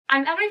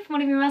I'm Emily from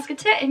Wanna Be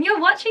Mouseketeer and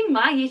you're watching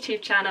my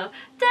YouTube channel.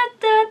 Da,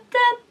 da, da,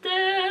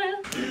 da.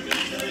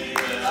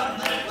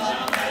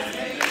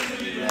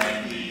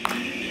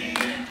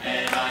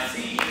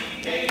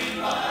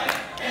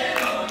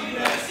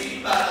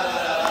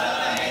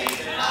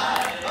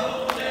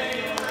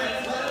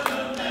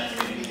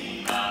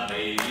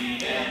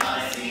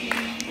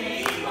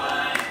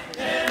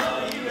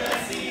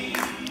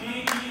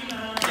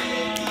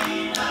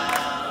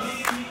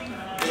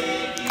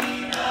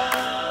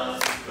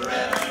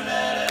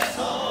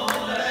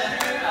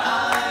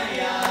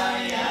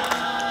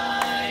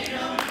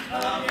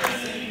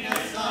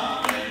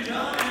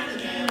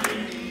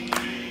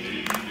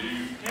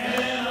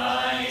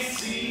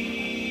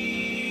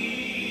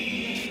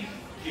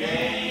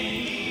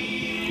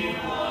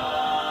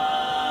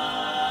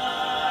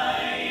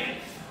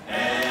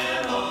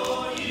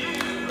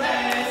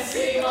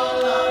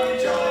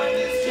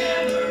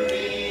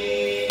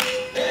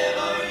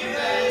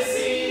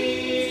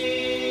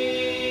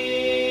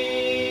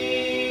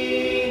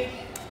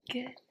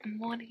 Good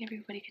morning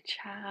everybody,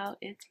 KACHOW,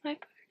 it's my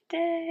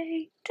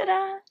birthday,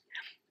 ta-da!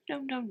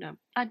 No,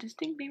 I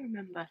distinctly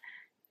remember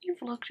you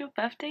vlogged your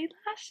birthday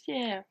last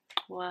year.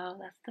 Well,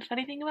 that's the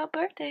funny thing about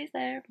birthdays,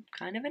 they're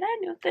kind of an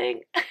annual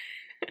thing.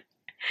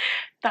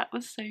 That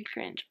was so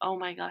cringe, oh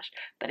my gosh,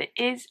 but it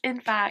is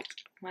in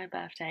fact my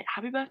birthday.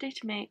 Happy birthday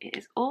to me. It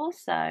is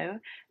also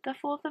the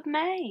 4th of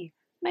May.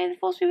 May the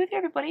 4th be with you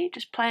everybody,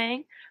 just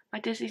playing my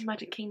Disney's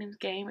Magic Kingdoms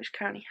game, which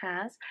currently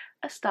has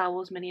a Star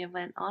Wars mini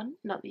event on.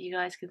 Not that you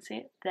guys can see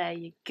it, there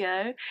you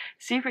go.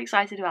 Super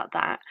excited about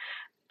that.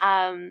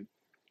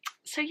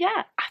 So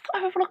yeah, I thought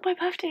I would vlog my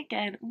birthday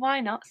again.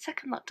 Why not?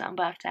 Second lockdown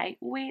birthday,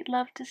 we'd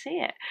love to see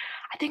it.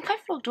 I think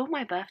I've vlogged all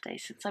my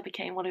birthdays since I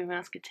became Wanna Be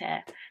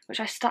Mouseketeer, which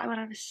I started when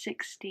I was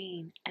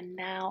 16 and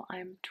now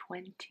I'm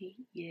 20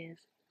 years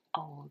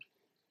old.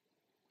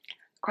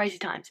 Crazy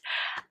times.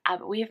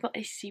 But we have got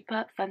a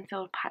super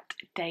fun-filled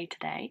packed day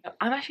today.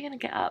 I'm actually going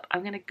to get up, I'm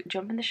going to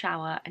jump in the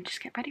shower and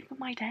just get ready for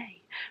my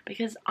day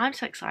because I'm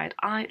so excited.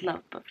 I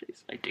love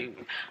birthdays, I do.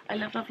 I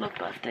love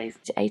birthdays.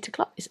 It's 8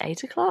 o'clock, it's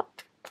 8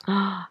 o'clock.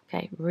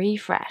 Okay,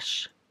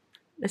 refresh.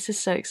 This is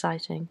so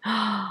exciting.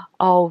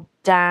 Oh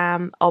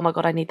damn, oh my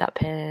god, I need that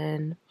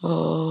pin.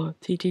 Oh,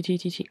 T.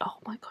 Oh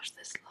my gosh,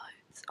 there's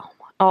loads.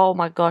 Oh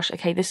my gosh,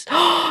 okay, this,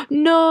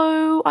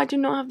 no, I do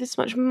not have this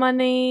much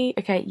money.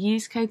 Okay,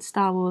 use code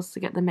Star Wars to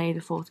get the May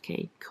the 4th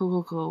key.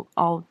 Cool.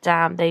 Oh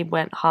damn, they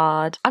went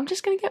hard. I'm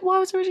just gonna get what I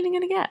was originally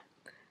gonna get.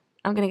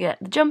 I'm gonna get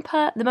the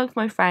jumper, the mug for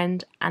my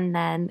friend, and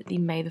then the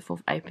May the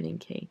 4th opening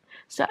key.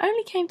 So it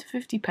only came to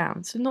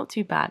 £50, so not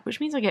too bad, which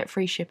means I get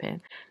free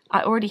shipping.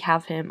 I already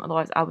have him,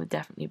 otherwise I would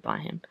definitely buy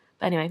him.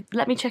 But anyway,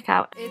 let me check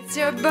out. It's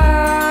your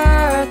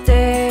birthday.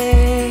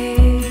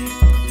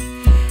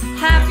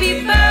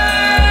 Happy birthday.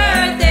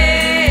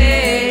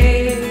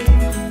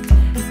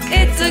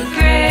 It's a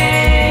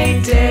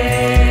great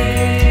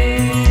day.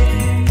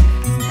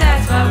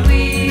 That's what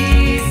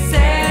we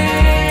say.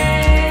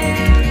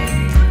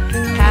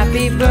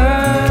 Happy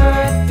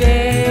birthday.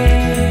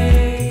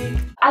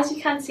 As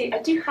you can see,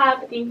 I do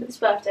have a theme for this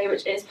birthday,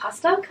 which is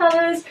pastel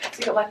colours. So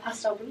we've got my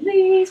pastel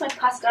balloons, my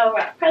pastel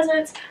wrap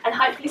presents, and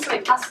hopefully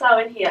something pastel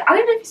in here. I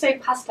don't know if you say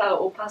pastel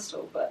or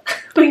pastel, but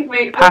we've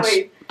moved.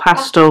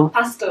 Pastel.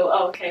 Pastel.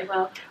 Oh, okay.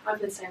 Well, I've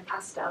been saying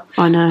pastel.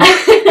 I know.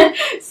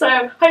 So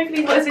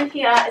hopefully what is in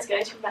here is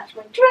going to match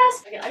my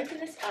dress. I'm going to open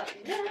this up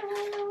now.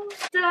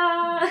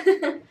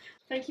 Ta-da!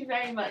 Thank you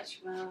very much,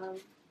 Mum.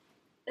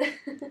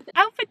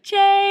 Outfit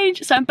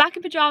change! So I'm back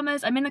in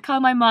pyjamas, I'm in the car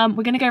with my mum,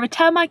 we're going to go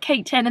return my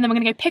cake tin and then we're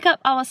going to go pick up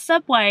our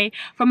Subway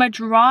from a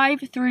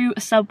drive-through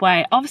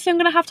Subway. Obviously I'm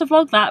going to have to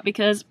vlog that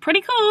because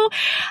pretty cool.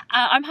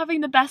 I'm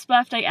having the best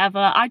birthday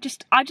ever. I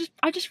just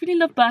really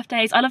love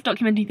birthdays. I love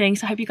documenting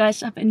things, so I hope you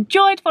guys have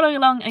enjoyed following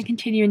along and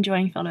continue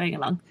enjoying following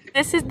along.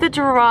 This is the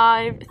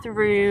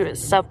drive-through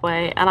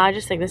Subway and I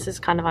just think this is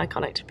kind of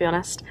iconic, to be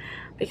honest.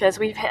 Because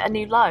we've hit a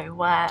new low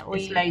where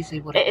it's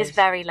lazy. It is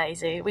very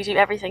lazy. We do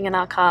everything in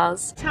our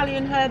cars.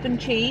 Italian herb and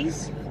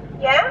cheese.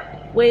 Yeah?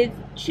 With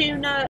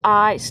tuna.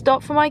 I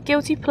stopped for my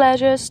guilty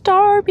pleasure,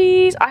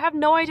 Starbies. I have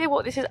no idea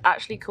what this is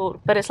actually called,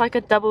 but it's like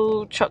a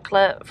double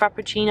chocolate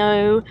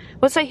frappuccino.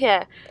 What's it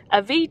here?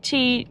 A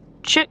VT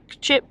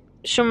chip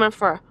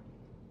shumafra.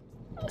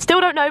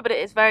 Still don't know, but it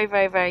is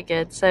very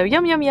good. So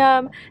yum.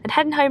 And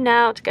heading home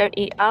now to go and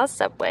eat our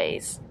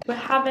Subways. We're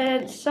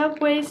having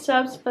Subway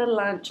subs for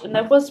lunch, and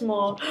there was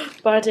more,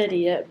 but I did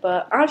eat it.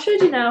 But I'll show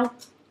you now.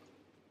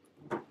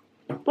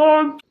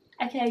 Boom.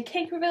 Okay,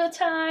 cake reveal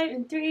time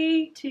in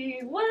 3, 2,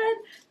 1.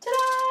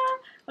 Ta-da!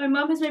 My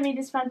mum has made me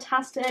this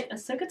fantastic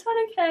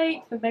Asukatana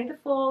cake for May the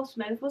 4th.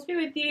 May the 4th be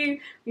with you.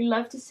 We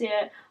love to see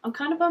it. I'm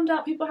kind of bummed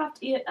out people have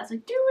to eat it, as I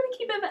do want to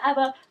keep it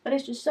forever, but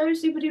it's just so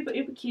super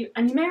duper cute.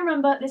 And you may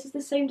remember this is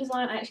the same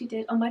design I actually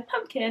did on my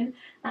pumpkin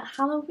at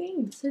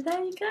Halloween. So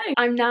there you go.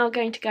 I'm now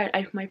going to go and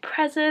open my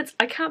presents.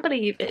 I can't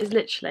believe it is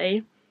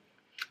literally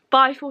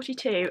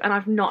 5:42 and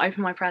I've not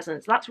opened my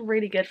presents. That's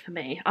really good for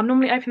me. I'm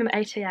normally opening them at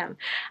 8 AM.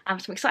 So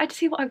I'm excited to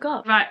see what I've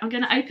got. Right, I'm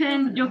going to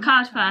open your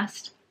card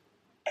first.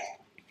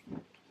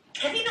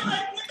 Have you not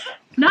opened the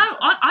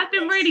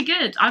really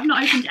good. I've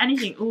not opened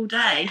anything all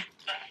day.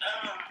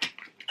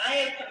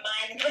 I opened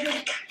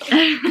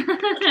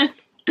mine.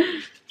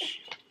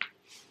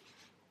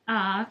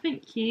 Ah,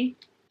 thank you.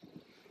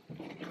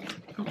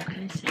 Oh,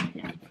 can I see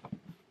here?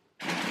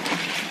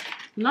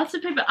 Lots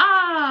of paper.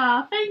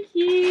 Ah, thank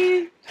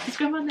you. Just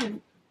grab my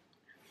name.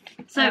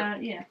 So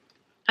yeah.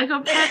 I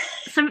got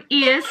some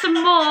ears, some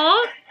more.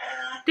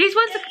 These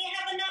ones are.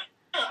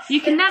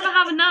 You can never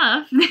have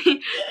enough.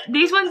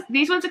 These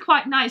ones are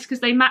quite nice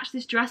because they match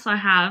this dress I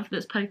have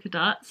that's polka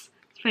dots.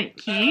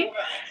 Thank you.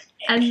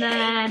 And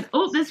then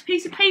there's a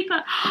piece of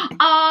paper.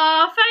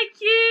 Ah, thank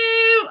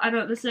you. I know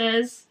what this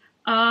is.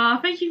 Ah,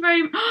 thank you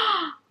very much.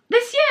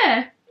 This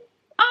year.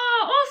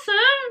 Oh,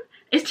 awesome.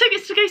 It's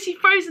tickets to go see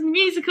Frozen the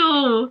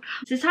musical.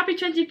 It says, happy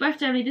 20th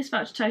birthday, Emily. This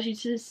voucher tells you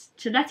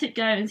to let it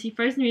go and see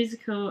Frozen the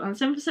musical on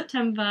 7th of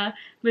September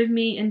with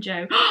me and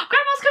Joe.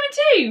 Grandma's coming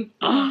too.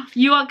 Oh,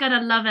 you are going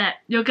to love it.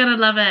 You're going to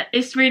love it.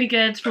 It's really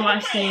good from what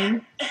I've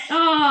seen.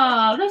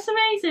 Oh, that's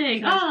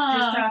amazing.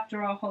 Just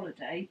after our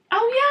holiday.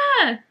 Oh,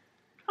 yeah.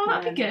 Oh,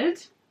 that'd be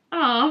good.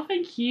 Oh,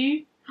 thank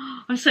you.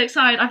 I'm so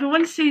excited. I've been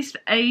wanting to see this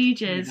for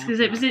ages because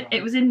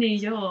it was in New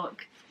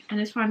York. And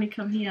it's finally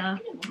come here.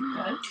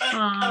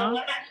 Oh,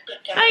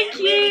 thank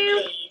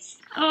you.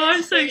 Oh,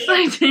 I'm so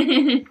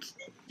excited.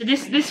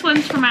 This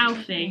one's from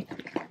Alfie.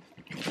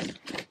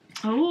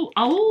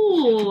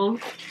 Oh,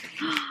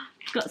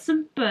 got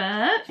some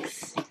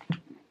books.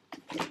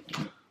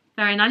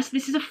 Very nice.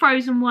 This is a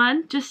Frozen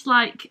one, just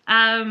like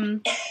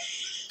what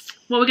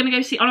we're gonna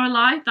go see on our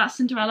live. That's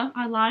Cinderella.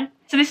 I lie.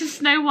 So this is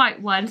Snow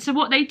White one. So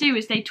what they do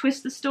is they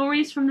twist the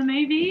stories from the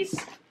movies.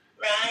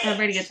 Right. They're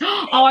really good.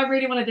 Oh, I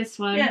really wanted this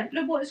one. Yeah,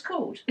 look what it's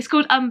called. It's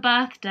called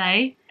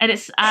Birthday, and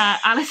it's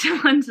Alice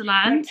in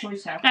Wonderland.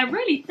 They're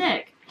really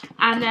thick.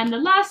 And then the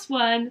last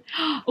one,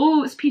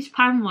 it's Peter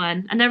Pan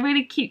one, and they're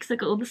really cute because they've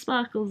got all the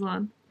sparkles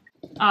on.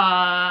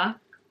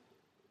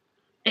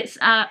 It's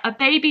a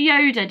Baby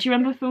Yoda. Do you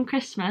remember from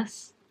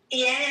Christmas?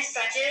 Yes,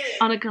 I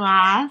do. On a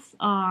glass.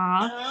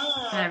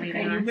 Oh, very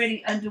nice. You're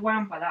really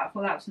underwhelmed by that. I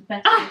thought that was the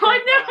best. Oh, I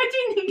know. I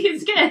didn't think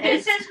it's good.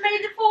 It says, "May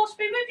the force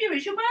be with you."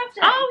 It's your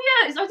birthday. Oh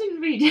yes, I didn't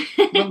read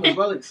it. Mum was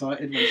well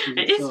excited when she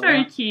It is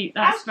very cute.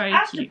 That's very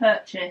cute.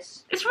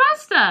 Purchase. It's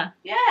Rasta.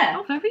 Yeah.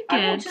 Oh, very good.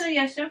 I walked in there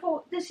yesterday. I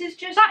thought this is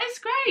just. That is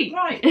great.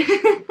 Right.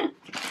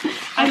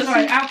 I'm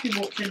sorry, some... Alfie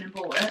walked in and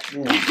bought it.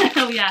 Yeah.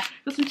 Oh yeah,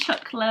 got some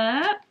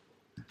chocolate.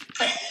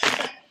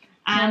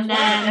 And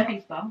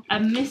then a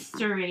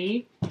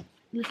mystery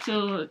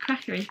little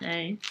crackery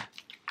thing.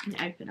 And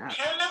open up.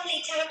 How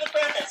lovely to have a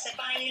brother to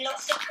buy you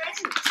lots of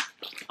presents.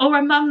 Or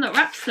a mum that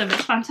wraps them.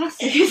 It's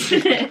fantastic,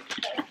 isn't it?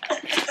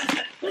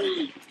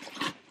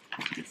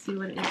 Let's see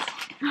what it is.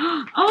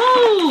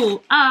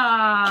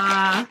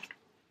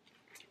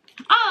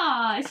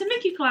 It's a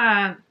Mickey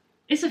plant.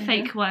 It's a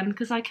fake one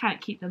because I can't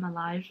keep them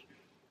alive.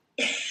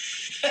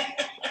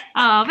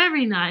 Oh,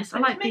 very nice. I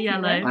like the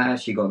yellow. I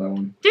actually got that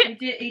one.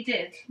 He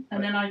did.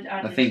 And then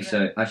I think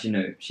so. Actually,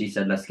 no. She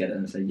said, let's get it.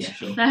 And I said, yeah,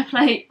 sure. Fair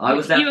play. I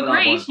was there for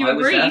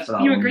that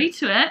one. You agreed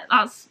to it.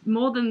 That's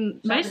more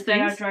than most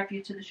things. I drag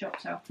you to the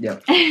shop sale.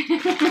 Yep. Yay.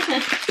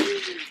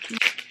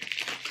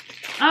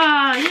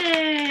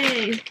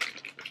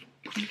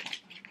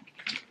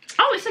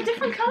 Oh, it's a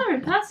different colour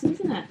in person,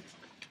 isn't it?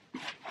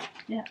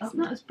 Yeah. It's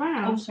not as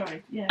brown. Oh,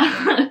 sorry. Yeah.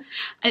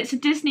 It's a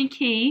Disney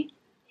key.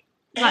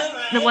 Like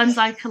the ones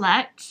I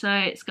collect, so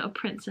it's got a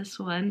princess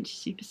one,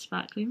 super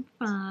sparkling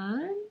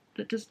fun,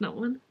 but does not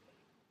one.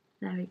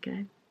 There we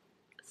go.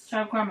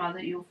 Tell Grandma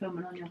that you're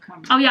filming on your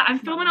camera. Oh yeah, I'm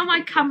filming on my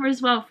camera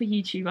as well for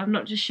YouTube. I'm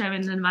not just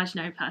showing an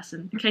imaginary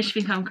person, in case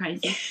you think I'm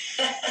crazy.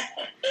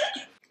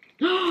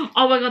 Oh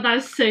my god, that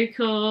is so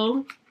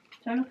cool.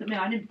 Don't look at me,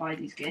 I didn't buy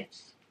these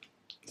gifts.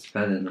 It's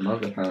better than the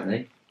mug,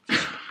 apparently.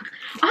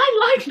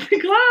 I like the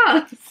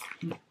glass.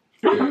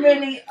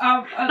 Really,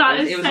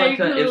 that is so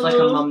cool. It was like a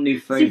mum new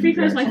phone.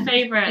 C-3PO is my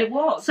favourite. It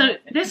was. So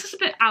this is a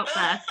bit out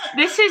there.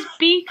 This is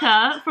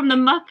Beaker from the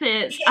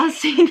Muppets as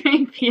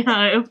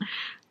C-3PO.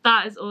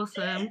 That is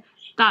awesome.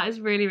 That is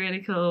really,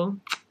 really cool.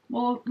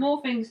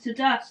 More things to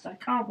dust. I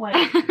can't wait.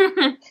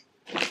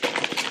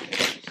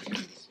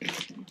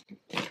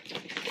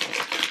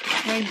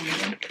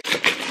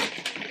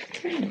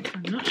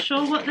 I'm not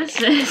sure what this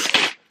is.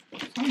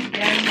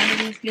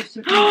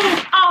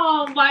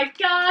 Oh my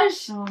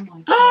gosh! Oh my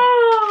god!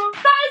 Oh,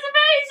 that is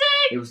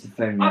amazing! It was the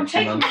phone. I'm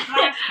taking the glass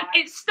back.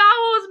 It's Star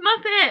Wars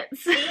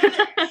Muppets.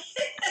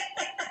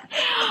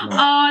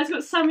 Oh, it's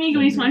got Sam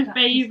Eagle. He's my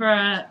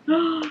favourite.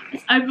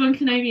 It's Obi-Wan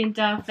Kenobi and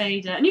Darth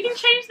Vader, and you can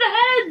change the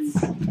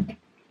heads.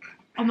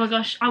 Oh my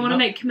gosh! I want to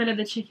make Camilla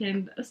the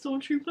chicken a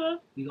stormtrooper.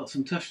 You got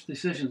some tough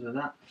decisions with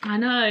that. I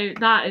know.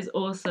 That is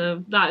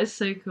awesome. That is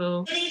so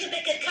cool. You need a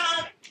bigger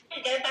car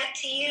and go back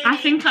to uni. I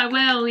think I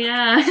will.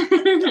 Yeah.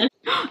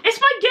 It's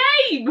my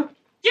game.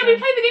 Yeah, we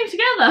play the game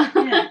together.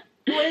 Yeah.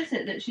 What is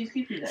it that she's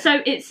giving you?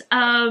 So it's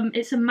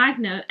a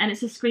magnet and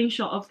it's a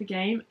screenshot of the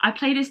game. I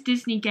play this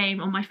Disney game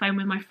on my phone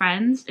with my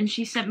friends, and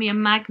she sent me a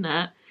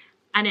magnet,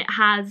 and it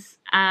has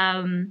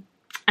a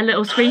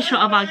little screenshot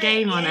of our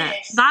game on it.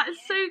 That is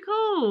so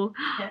cool.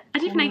 Yeah. I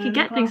didn't know you could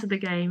get things with the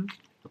game.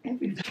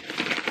 What's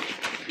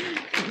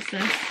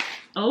this?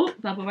 Oh,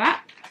 bubble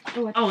wrap.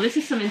 Oh, this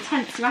is some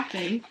intense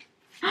wrapping.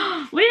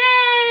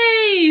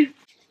 Yay!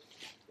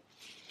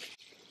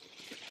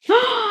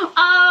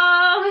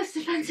 Oh, it's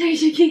the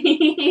Fantasia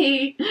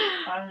key.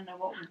 I don't know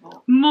what we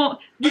bought. More.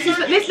 This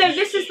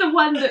is the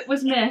one that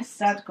was missed.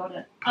 Dad got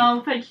it.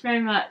 Oh, thank you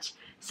very much.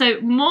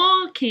 So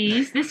more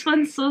keys. This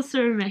one's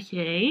Sorcerer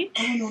Mickey.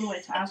 I went all the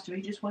way to Asda.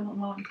 He just went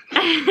online.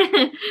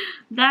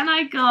 Then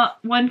I got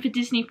one for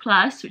Disney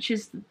Plus, which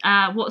is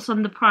what's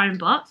on the Prime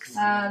box.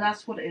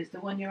 That's what it is. The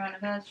 1 year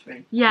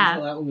anniversary. Yeah.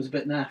 That one was a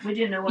bit naff. We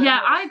didn't know what. Yeah,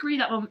 it was. I agree.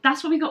 That one.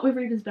 That's what we got with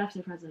Ruben's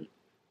birthday present.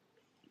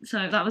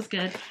 So that was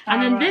good.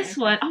 And then right, this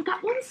one, oh,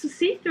 that one's for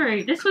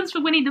see-through. This one's for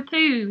Winnie the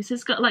Pooh. So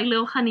it's got like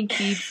little honey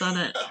cubes on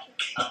it.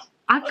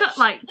 I've got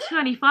like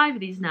 25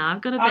 of these now.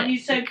 I've got a Are you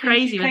bit so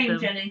crazy you with came, them.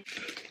 Jenny?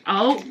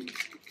 Oh,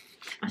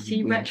 I see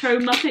Yes. retro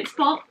Muppets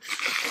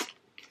box.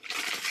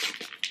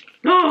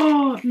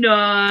 Oh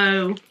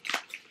no!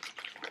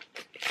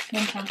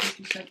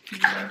 £1.57.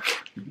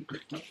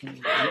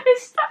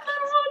 It's Statler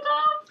and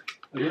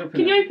Waldorf.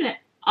 Can you open it?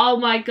 Oh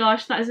my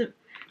gosh, that isn't.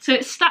 So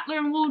it's Statler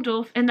and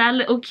Waldorf in their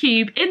little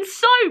cube in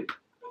soap.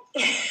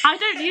 I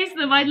don't use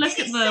them. I look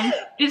at them.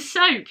 It's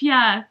soap,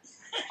 yeah.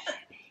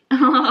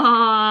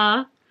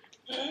 Aww,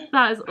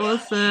 that is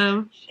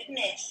awesome.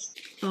 Goodness.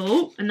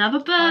 Oh, another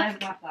I book.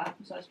 haven't wrapped that.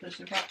 Was I supposed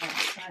to wrap that?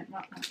 I haven't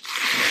wrapped that.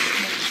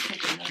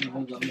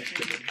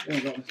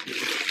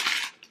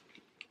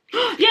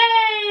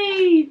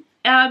 Yay!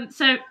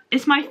 So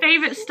it's my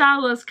favourite Star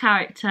Wars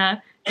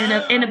character in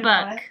a I didn't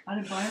buy book. it. I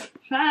didn't buy it.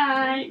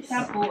 Thanks.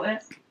 Dad bought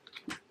it.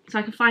 So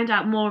I can find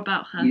out more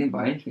about her. You didn't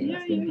buy anything.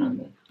 That's good,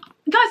 handy.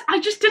 Guys, I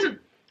just didn't.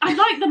 I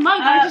like the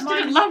mug. I just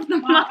didn't love the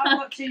I've mug.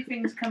 got 2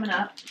 things coming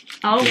up.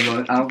 Oh,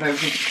 Out of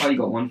everything, so far, you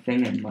got one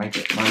thing, and mine's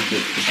the bar.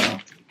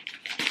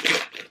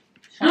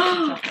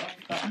 Chocolate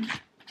button.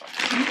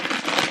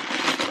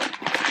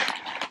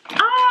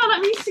 oh, that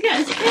we used to get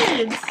as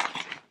kids.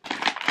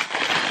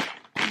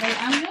 Are they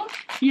annual?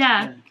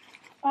 Yeah,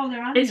 Oh,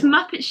 they're annual. it's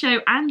Muppet Show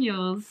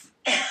annuals.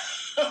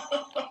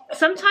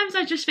 Sometimes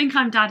I just think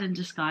I'm Dad in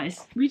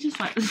disguise. We just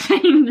like the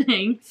same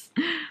things.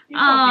 You probably Oh,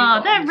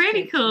 got they're them as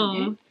really kids, didn't cool.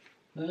 you?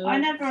 I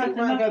never had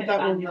the I've Muppet had that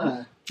one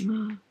annuals.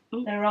 there.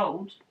 They're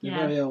old. They're Yeah.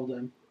 very old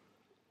then.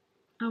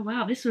 Oh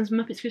wow, this one's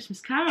Muppets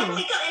Christmas Have Carol.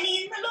 we got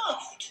any in the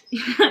loft?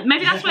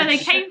 Maybe that's where they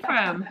came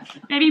from.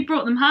 Maybe he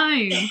brought them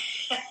home.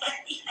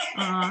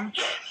 Aw,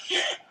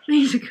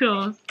 these are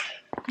cool.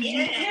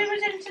 Yeah. Who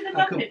was into the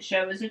I could- Muppet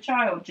Show as a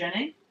child,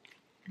 Jenny?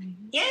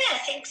 Yeah, I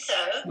think so.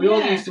 We all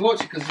Yeah. used to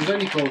watch it because there's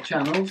only 4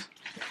 channels.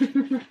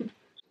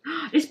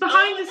 It's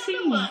behind Oh, the another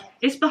scenes. one.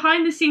 It's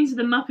behind the scenes of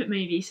the Muppet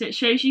movie, so it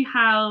shows you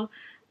how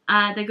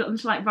they got them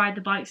to like ride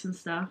the bikes and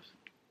stuff.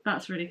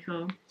 That's really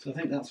cool. So I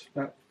think that's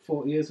about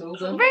 40 years old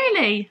then.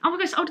 Really? Oh my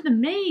gosh, it's older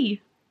than me.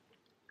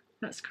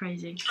 That's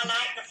crazy. I like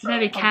the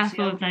Very frog.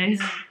 careful with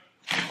those.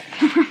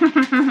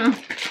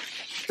 Obviously,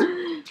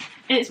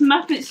 It's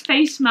Muppet's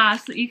face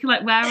mask that you can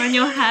like wear on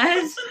your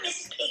head.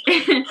 Miss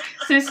Piggy.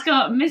 So it's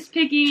got Miss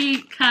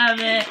Piggy,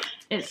 Kermit,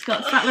 it's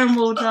got Statler and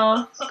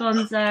Waldorf,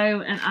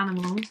 Gonzo and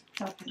Animal.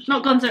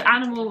 Not Gonzo,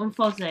 Animal and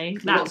Fozzie.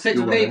 We've got That's 6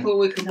 You're right. people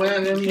we can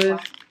wear them with.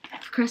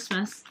 for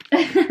Christmas.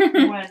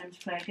 I'm wearing them to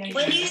play a game.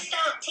 When you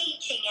start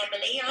teaching,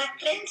 Emily, I'll have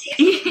plenty of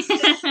things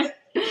to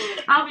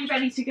I'll be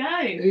ready to Who go.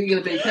 are you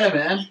going to be, Kermit,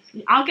 Em?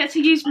 I'll get to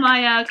use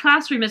my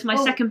classroom as my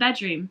Oh. second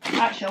bedroom.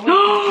 Actually,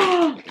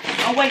 Oh!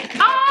 I'll wait.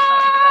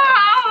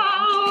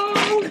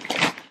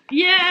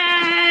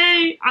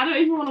 Yay! I don't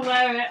even want to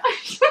wear it.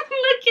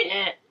 Look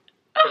at it.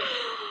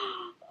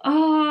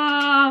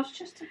 Oh, It's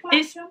just a black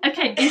it's jumper.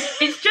 okay.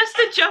 It's just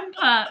a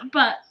jumper,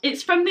 but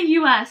it's from the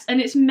US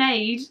and it's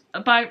made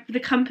by the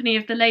company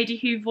of the lady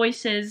who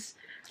voices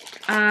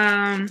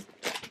Ahsoka,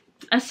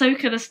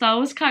 the Star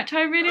Wars character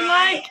I really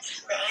like.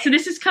 So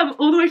this has come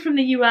all the way from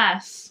the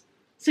US.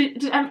 So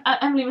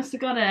Emily must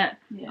have got it.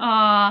 Yeah.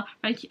 Ah,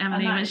 thank you, And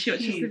Emily, that when is she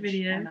watches the huge.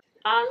 video. And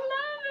I love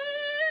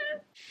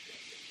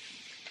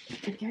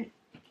it. Okay.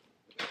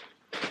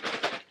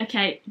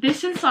 Okay,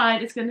 this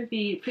inside is going to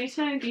be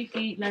Pluto and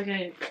Goofy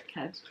Lego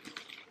Kid.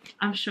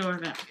 I'm sure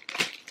of it.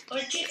 Or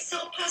a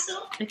jigsaw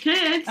puzzle. It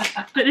could,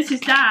 but this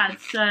is Dad,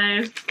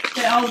 so.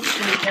 Bit old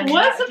school, Jenny.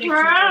 What a That jigsaw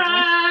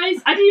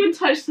surprise! I didn't even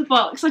touch the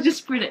box, I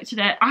just predicted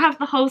it. I have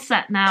the whole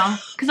set now,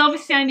 because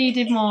obviously I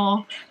needed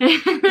more.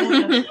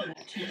 puzzle.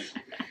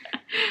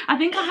 I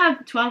think I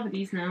have 12 of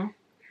these now.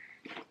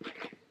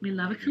 We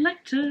love a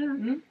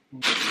collector.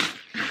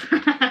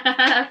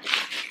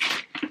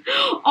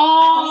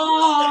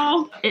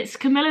 Oh! It's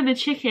Camilla the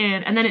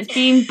chicken, and then it's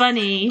Bean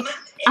Bunny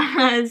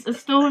as a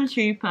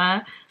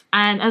stormtrooper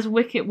and as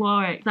Wicket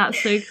Warwick.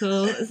 That's so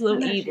cool. It's a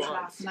little She's evil.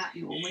 laughing at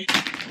you always.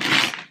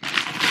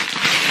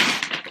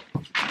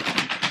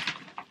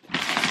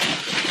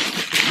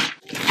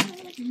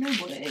 You know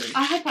what it is.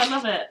 I hope I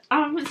love it. I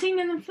haven't seen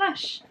them in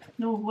flesh.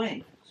 No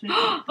way.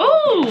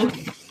 Oh!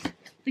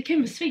 They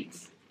came with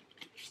sweets.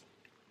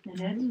 They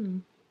did.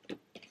 Mm.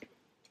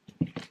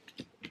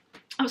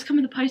 Oh, it's come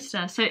with a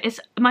poster. So it's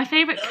my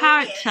favourite Oh,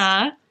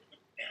 character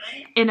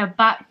Right. in a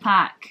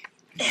backpack.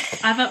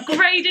 I've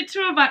upgraded to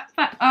a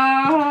backpack.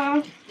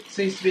 Oh.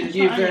 Seems to be the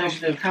new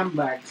version of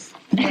handbags.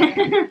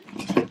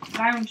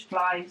 Lounge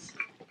flies.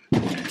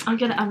 I'm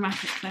gonna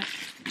unwrap it quick.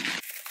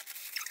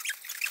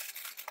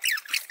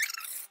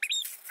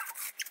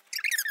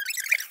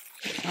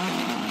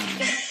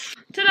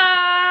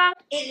 Ta-da!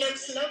 It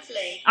looks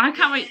lovely. I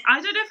can't wait.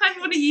 I don't know if I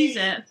want to use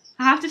it.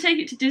 I have to take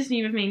it to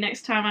Disney with me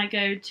next time I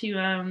go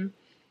to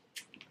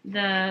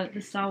the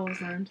Star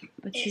Wars land.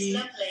 It's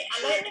lovely.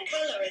 I like the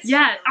colour as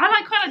Yeah, well.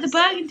 I quite like the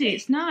burgundy.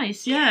 It's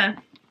nice. Yeah.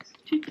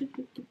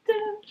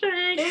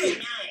 Very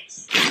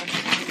nice.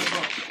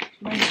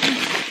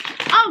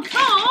 Oh,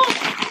 cool!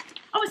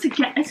 Oh, it's a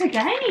game.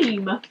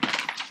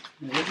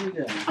 There we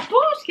go. A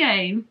board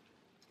game.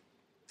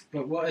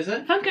 But what is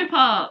it? Funko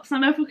Pops.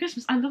 Nightmare Before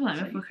Christmas. I love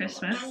Nightmare Before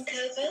Christmas.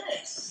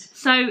 Funkoverse.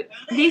 So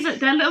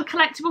they're little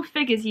collectible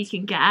figures you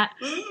can get.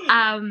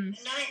 Nightmare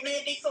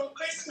Before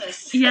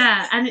Christmas.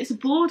 Yeah, and it's a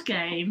board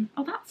game.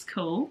 Oh, that's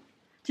cool.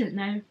 Didn't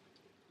know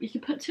you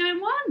could put 2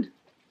 in 1.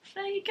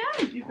 There you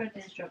go. You've read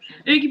the instructions.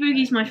 Oogie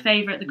Boogie's my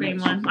favourite, the green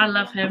one. I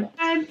love him.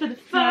 And for the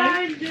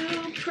final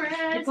The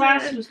present,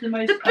 glass was the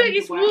most. the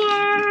biggest one.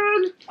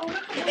 Oh, look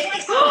at the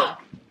Biggest weather.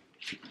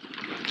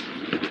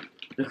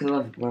 Look at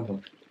the weather.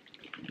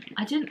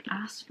 I didn't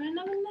ask for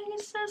another Lego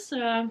set,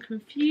 so I'm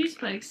confused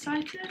but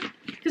excited.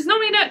 Because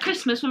normally you know at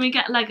Christmas when we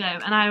get Lego,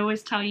 and I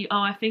always tell you,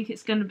 oh, I think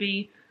it's going to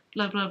be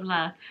blah blah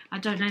blah. I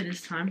don't know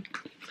this time.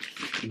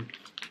 You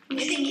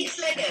think it's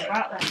Lego?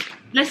 Right then.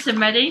 Listen,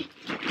 ready?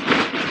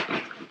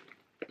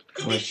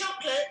 Could be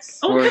chocolates.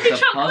 Oh, Or could be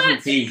it's a puzzle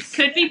chocolates. piece.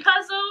 Could be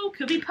puzzle.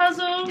 Could be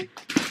puzzle.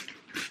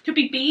 Could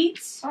be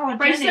beads. Oh,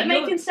 Bracelet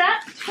Jenny, making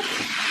set.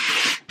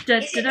 Da,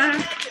 Is da, it da. like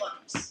that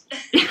ones?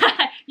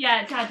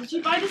 Yeah, Dad, did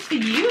you buy this for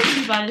you or did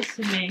you buy this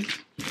for me?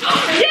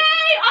 Yay!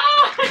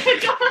 Oh my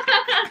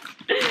god!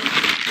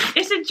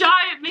 It's a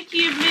giant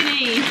Mickey and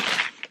Minnie.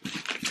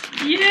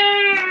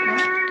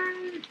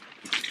 Yay!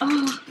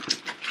 Oh,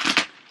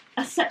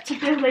 a set to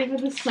build over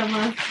the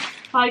summer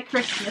by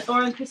Christmas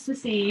or on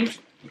Christmas Eve.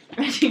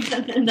 Ready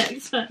for the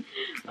next one.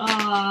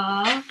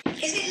 Aww.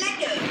 Is it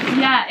Lego?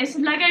 Yeah, it's a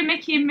Lego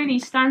Mickey and Minnie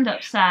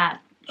stand-up set.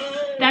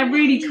 Oh, They're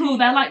really cool.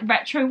 They're like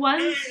retro I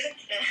ones, look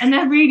at and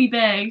they're really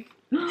big.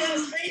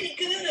 That's really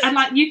good. And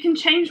like you can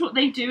change what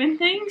they do and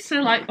things. So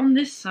like on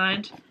this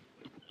side,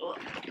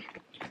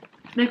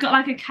 they've got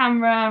like a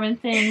camera and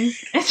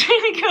things. It's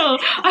really cool.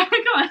 I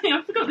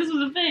forgot this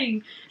was a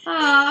thing.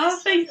 Ah,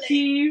 That's thank lovely.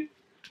 you.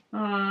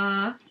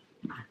 Ah,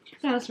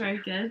 that's very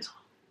good.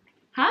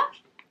 Huh?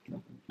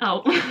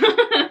 Oh. So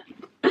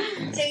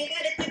you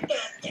had a good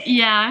birthday.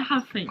 Yeah, I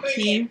have. Thank you.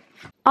 Brilliant.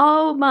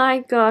 Oh my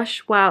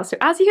gosh, wow. So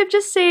as you have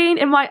just seen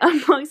in my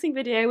unboxing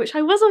video, which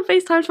I was on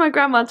FaceTime to my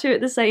grandma too at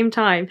the same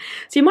time,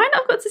 so you might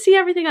not have got to see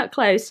everything up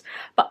close,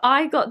 but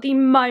I got the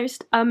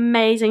most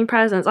amazing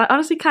presents. I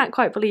honestly can't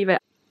quite believe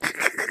it.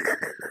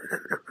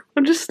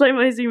 I'm just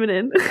slow-mo zooming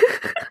in.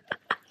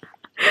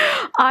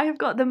 I have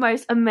got the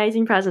most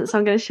amazing presents, so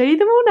I'm going to show you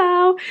them all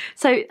now.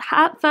 So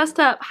first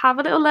up, have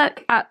a little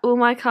look at all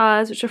my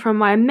cards, which are from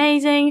my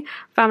amazing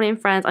family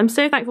and friends. I'm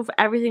so thankful for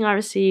everything I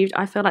received.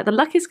 I feel like the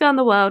luckiest girl in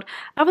the world,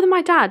 other than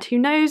my dad, who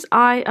knows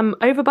I am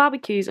over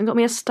barbecues and got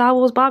me a Star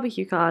Wars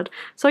barbecue card.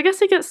 So I guess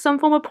he gets some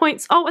form of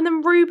points. Oh, and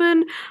then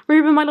Ruben,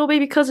 my little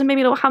baby cousin, made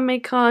me a little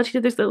handmade card. He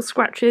did those little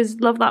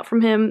scratches. Love that from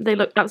him. They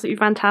look absolutely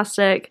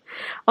fantastic.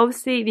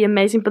 Obviously, the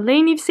amazing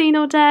balloon you've seen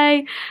all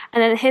day.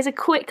 And then here's a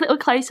quick little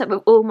close-up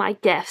of all my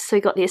gifts. So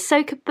we got the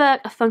Ahsoka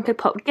book, a Funko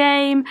Pop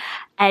game,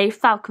 a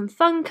Falcon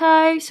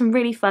Funko, some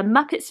really fun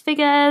Muppets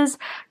figures,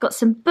 got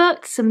some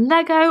books, some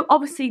Lego,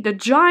 obviously the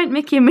giant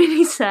Mickey and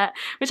Minnie set,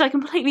 which I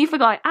completely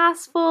forgot I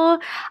asked for.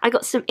 I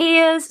got some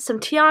ears, some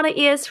Tiana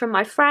ears from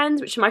my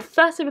friends, which are my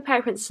first ever pair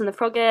of Princess and the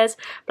Frog ears,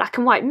 black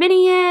and white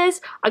Minnie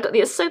ears. I got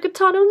the Ahsoka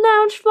Tano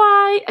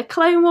Loungefly, a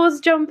Clone Wars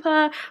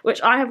jumper,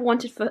 which I have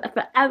wanted for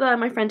forever.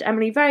 My friend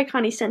Emily very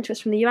kindly sent to us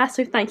from the US,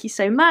 so thank you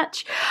so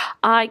much.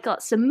 I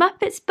got some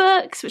Muppets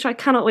books, which I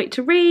cannot wait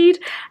to read,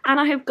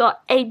 and I have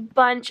got a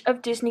bunch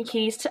of Disney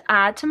keys to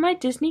add to my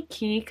Disney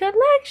key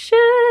collection.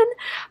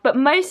 But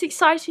most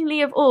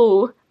excitingly of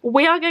all,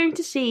 we are going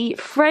to see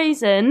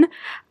Frozen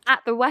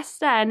at the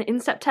West End in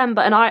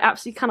September, and I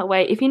absolutely cannot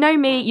wait. If you know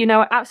me, you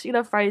know I absolutely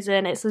love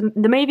Frozen. It's the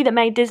movie that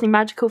made Disney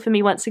magical for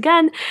me once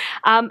again,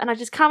 and I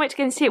just can't wait to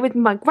go and see it with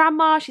my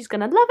grandma. She's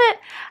gonna love it.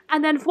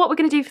 And then what we're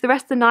gonna do for the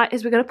rest of the night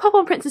is we're gonna pop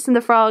on Princess and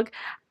the Frog,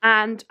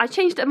 and I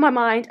changed it in my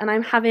mind, and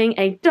I'm having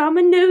a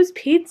Domino's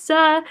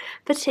pizza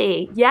for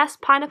tea. Yes,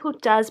 pineapple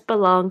does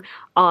belong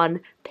on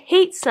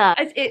pizza.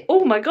 That's it.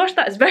 Oh my gosh,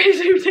 that is very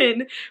zoomed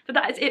in. But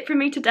that is it from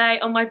me today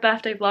on my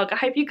birthday vlog. I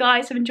hope you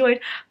guys have enjoyed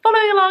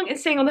following along and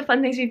seeing all the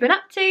fun things we've been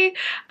up to.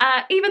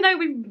 Even though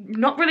we've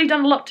not really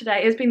done a lot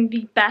today, it's been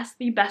the best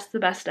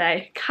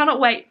day. Cannot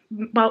wait.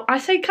 Well, I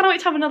say cannot wait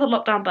to have another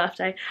lockdown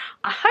birthday.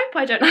 I hope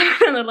I don't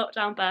have another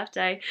lockdown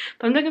birthday,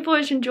 but I'm looking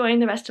forward to enjoying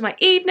the rest of my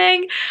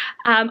evening.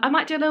 I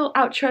might do a little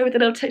outro with a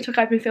little TikTok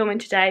I've been filming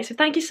today. So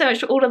thank you so much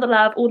for all of the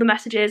love, all the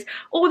messages,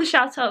 all the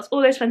shout outs,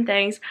 all those fun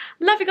things.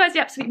 Love you guys the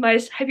absolute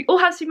most. Hope you all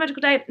have a super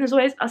magical day. And as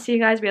always, I'll see you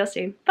guys real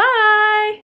soon. Bye!